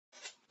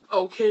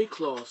Okay,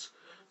 class.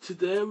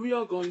 Today we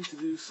are going to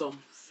do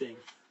something.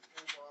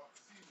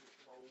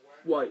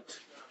 Right.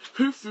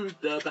 Who threw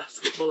their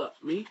basketball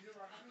at me?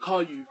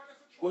 Caillou.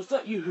 Was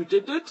that you who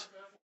did it?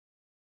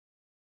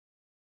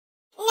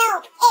 No,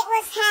 it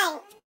was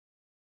Hank.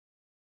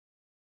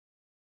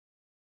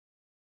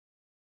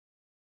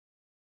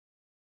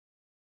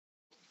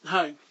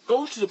 Hank,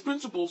 go to the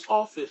principal's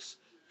office.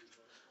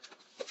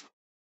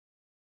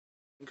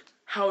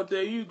 How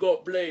dare you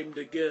got blamed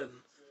again?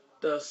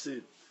 That's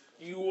it.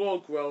 You are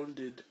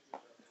grounded.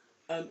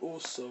 And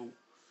also,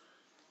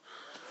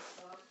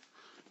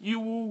 you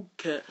will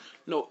get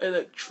no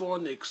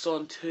electronics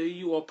until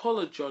you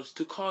apologize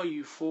to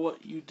Caillou for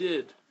what you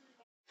did.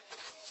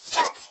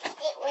 But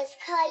it was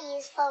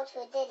Caillou's fault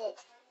who did it,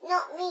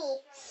 not me.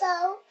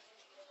 So,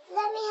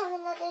 let me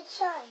have another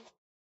try.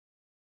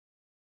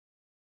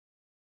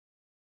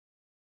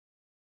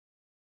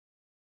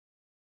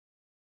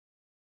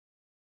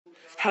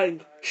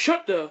 Hank,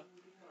 shut the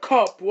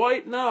cup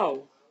right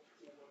now.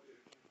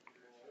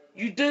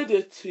 You did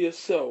it to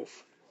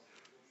yourself.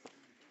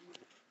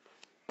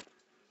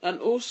 And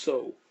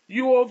also,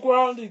 you are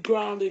grounded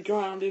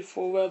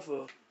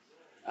forever.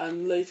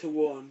 And later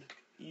on,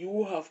 you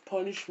will have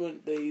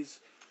punishment days,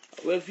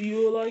 whether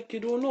you like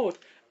it or not.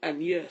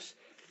 And yes,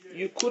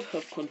 you could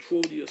have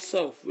controlled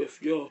yourself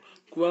with your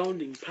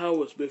grounding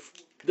powers with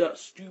that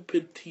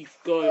stupid teeth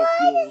guy of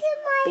yours,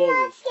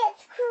 Boris.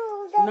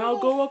 Now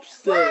go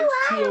upstairs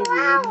to your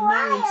room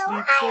now and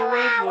sleep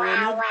forever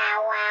and ever.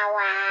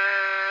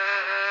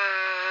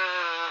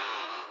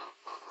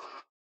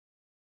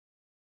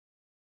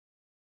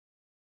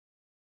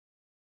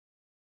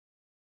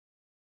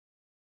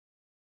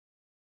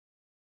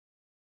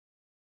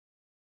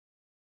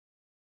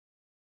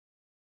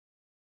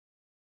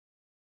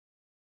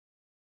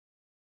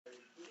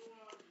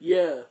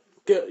 Yeah,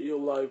 get your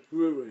life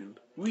ruined.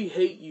 We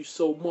hate you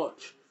so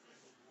much.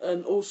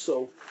 And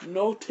also,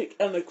 no take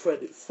any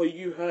credit for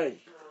you, Hank.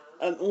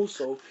 And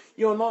also,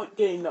 you're not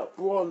getting that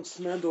bronze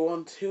medal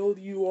until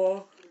you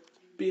are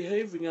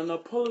behaving and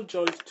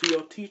apologize to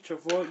your teacher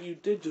for what you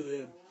did to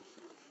him.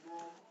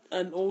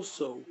 And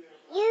also,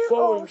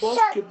 throwing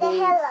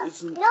basketball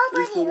is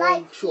the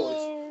wrong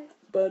choice.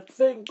 But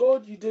thank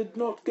God you did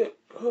not get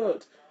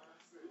hurt.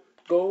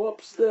 Go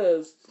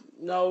upstairs.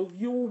 Now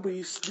you will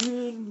be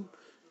stealing.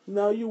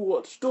 Now you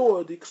watch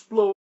Dora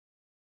explode.